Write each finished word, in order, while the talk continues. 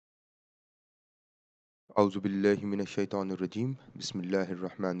أعوذ بالله من الشيطان الرجيم بسم الله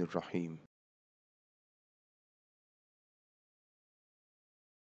الرحمن الرحيم.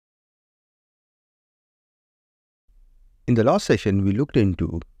 In the last session, we looked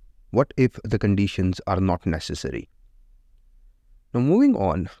into what if the conditions are not necessary. Now moving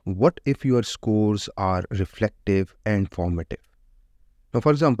on, what if your scores are reflective and formative? Now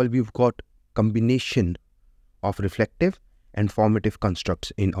for example, we've got combination of reflective and formative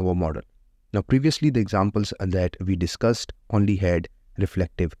constructs in our model. Now previously the examples that we discussed only had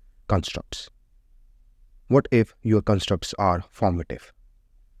reflective constructs. What if your constructs are formative?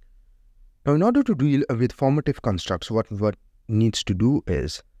 Now in order to deal with formative constructs, what needs to do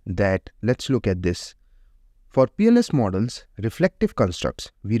is that let's look at this. For PLS models, reflective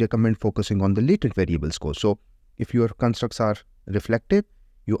constructs, we recommend focusing on the latent variable score. So if your constructs are reflective,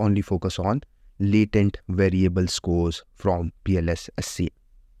 you only focus on latent variable scores from PLS-SEM.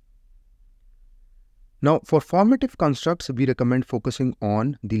 Now for formative constructs, we recommend focusing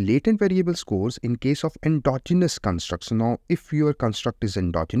on the latent variable scores in case of endogenous constructs. So now if your construct is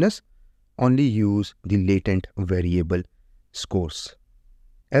endogenous, only use the latent variable scores,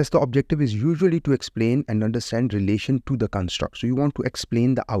 as the objective is usually to explain and understand relation to the construct. So you want to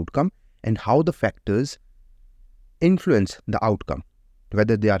explain the outcome and how the factors influence the outcome,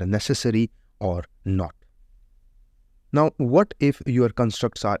 whether they are necessary or not. Now, what if your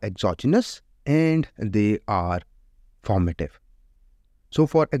constructs are exogenous and they are formative? So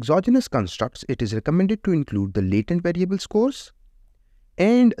for exogenous constructs, it is recommended to include the latent variable scores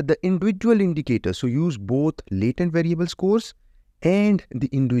and the individual indicators. So use both latent variable scores and the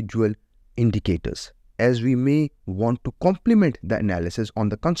individual indicators, as we may want to complement the analysis on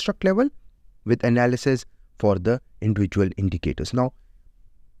the construct level with analysis for the individual indicators. Now,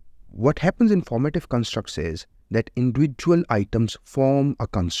 what happens in formative constructs is that individual items form a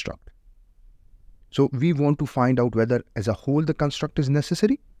construct. So we want to find out whether as a whole the construct is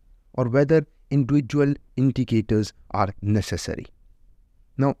necessary or whether individual indicators are necessary.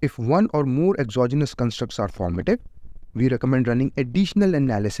 Now, if one or more exogenous constructs are formative, we recommend running additional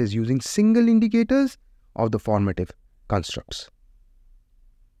analysis using single indicators of the formative constructs.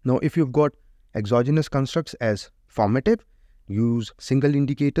 Now, if you've got exogenous constructs as formative, use single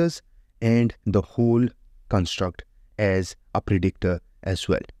indicators and the whole construct as a predictor as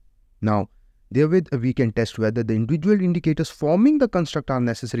well. Now, therewith, we can test whether the individual indicators forming the construct are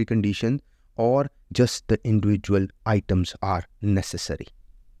necessary condition or just the individual items are necessary.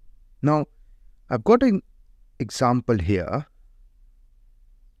 Now, I've got an example here.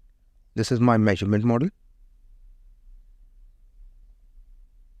 This is my measurement model.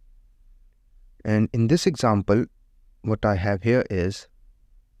 And in this example, what I have here is,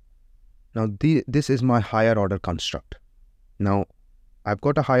 now this is my higher order construct. Now, I've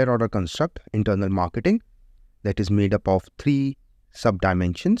got a higher order construct, internal marketing, that is made up of 3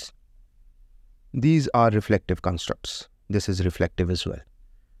 subdimensions. These are reflective constructs. This is reflective as well.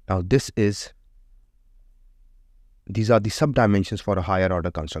 Now, these are the subdimensions for a higher order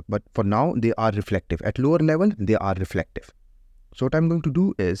construct, but for now they are reflective. At lower level, they are reflective. So what I'm going to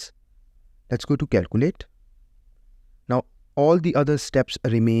do is, let's go to calculate. Now, all the other steps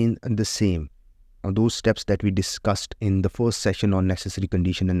remain the same. Now, those steps that we discussed in the first session on necessary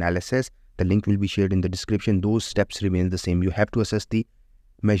condition analysis, the link will be shared in the description. Those steps remain the same. You have to assess the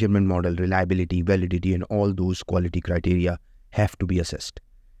measurement model, reliability, validity, and all those quality criteria have to be assessed.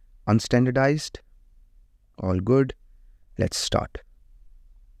 Unstandardized, all good. Let's start.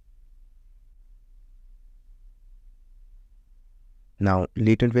 Now,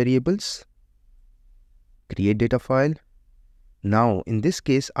 latent variables, create data file. Now, in this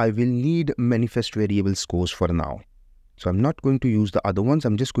case, I will need manifest variable scores for now. So I'm not going to use the other ones.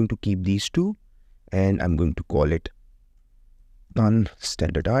 I'm just going to keep these 2 and I'm going to call it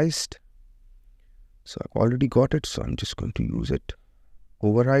unstandardized. So I've already got it. So I'm just going to use it.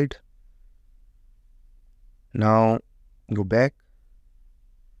 Override. Now go back.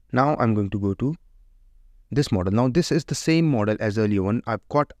 Now I'm going to go to this model. Now this is the same model as earlier one. I've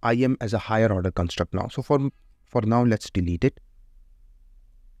got IM as a higher order construct now. So for now, let's delete it.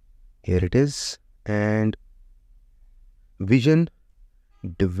 Here it is. And vision,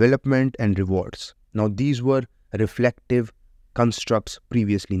 development, and rewards. Now these were reflective constructs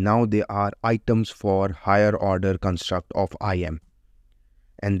previously. Now they are items for higher order construct of IM.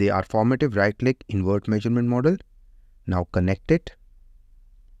 And they are formative. Right click, invert measurement model. Now connect it.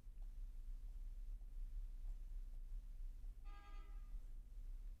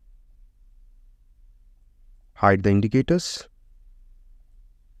 Hide the indicators.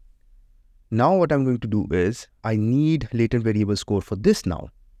 Now what I'm going to do is, I need latent variable score for this now.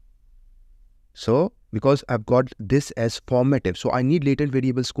 So because I've got this as formative. So I need latent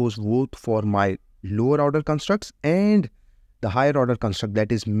variable scores both for my lower order constructs and the higher order construct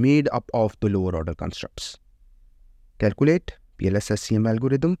that is made up of the lower order constructs. Calculate PLS-SEM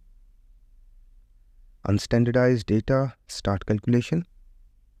algorithm. Unstandardized data, start calculation.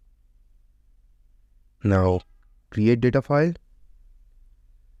 Now create data file.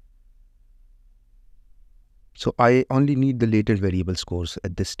 So I only need the latent variable scores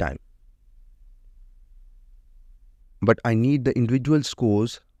at this time. But I need the individual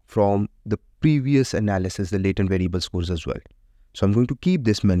scores from the previous analysis, the latent variable scores as well. So I'm going to keep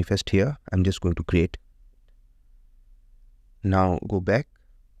this manifest here. I'm just going to create. Now go back.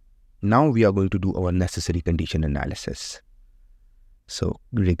 Now we are going to do our necessary condition analysis. So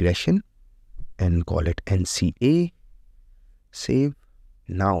regression and call it NCA. Save.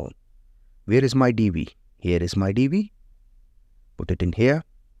 Now, where is my DV? Here is my DV. Put it in here.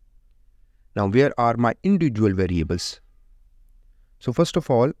 Now, where are my individual variables? So first of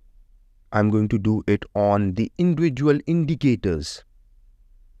all, I'm going to do it on the individual indicators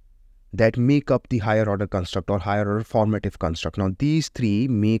that make up the higher order construct or higher order formative construct. Now, these three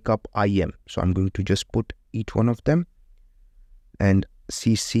make up IM. So I'm going to just put each one of them and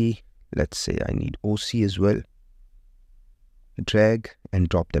CC. Let's say I need OC as well. Drag and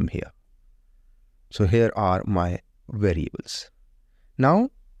drop them here. So here are my variables. Now,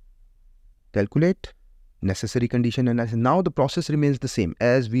 calculate necessary condition analysis. Now the process remains the same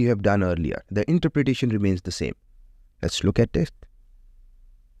as we have done earlier. The interpretation remains the same. Let's look at it.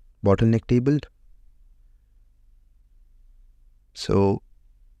 Bottleneck table. So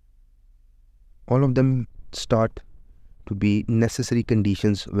all of them start to be necessary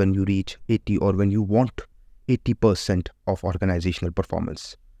conditions when you reach 80 or when you want 80% of organizational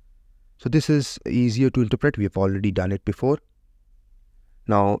performance. So this is easier to interpret. We have already done it before.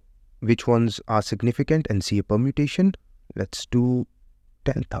 Now, which ones are significant? NCA permutation. Let's do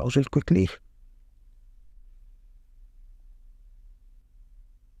 10,000 quickly.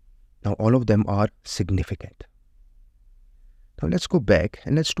 Now, all of them are significant. Now, let's go back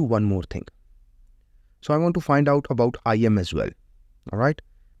and let's do one more thing. So I want to find out about IM as well. All right.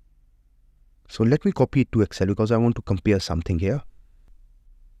 So let me copy it to Excel because I want to compare something here.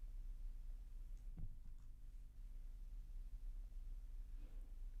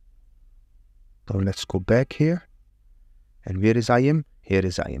 Now let's go back here. And where is IM? Here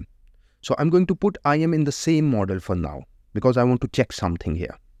is IM. So I'm going to put IM in the same model for now because I want to check something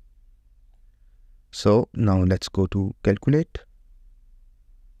here. So now let's go to calculate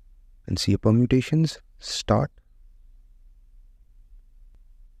and see permutations. Start.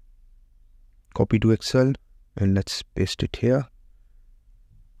 Copy to Excel and let's paste it here.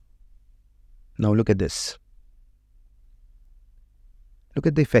 Now look at this. Look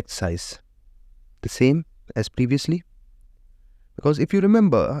at the effect size. The same as previously. Because if you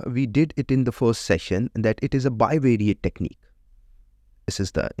remember, we did it in the first session that it is a bivariate technique. This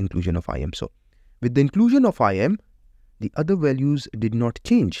is the inclusion of IM. So with the inclusion of IM, the other values did not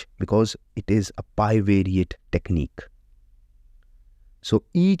change because it is a bivariate technique. So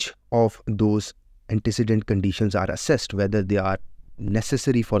each of those antecedent conditions are assessed whether they are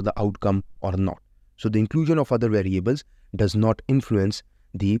necessary for the outcome or not. So the inclusion of other variables does not influence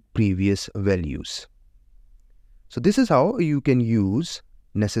the previous values. So this is how you can use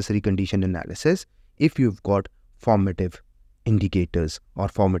necessary condition analysis if you've got formative indicators or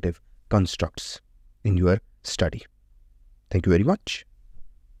formative constructs in your study. Thank you very much.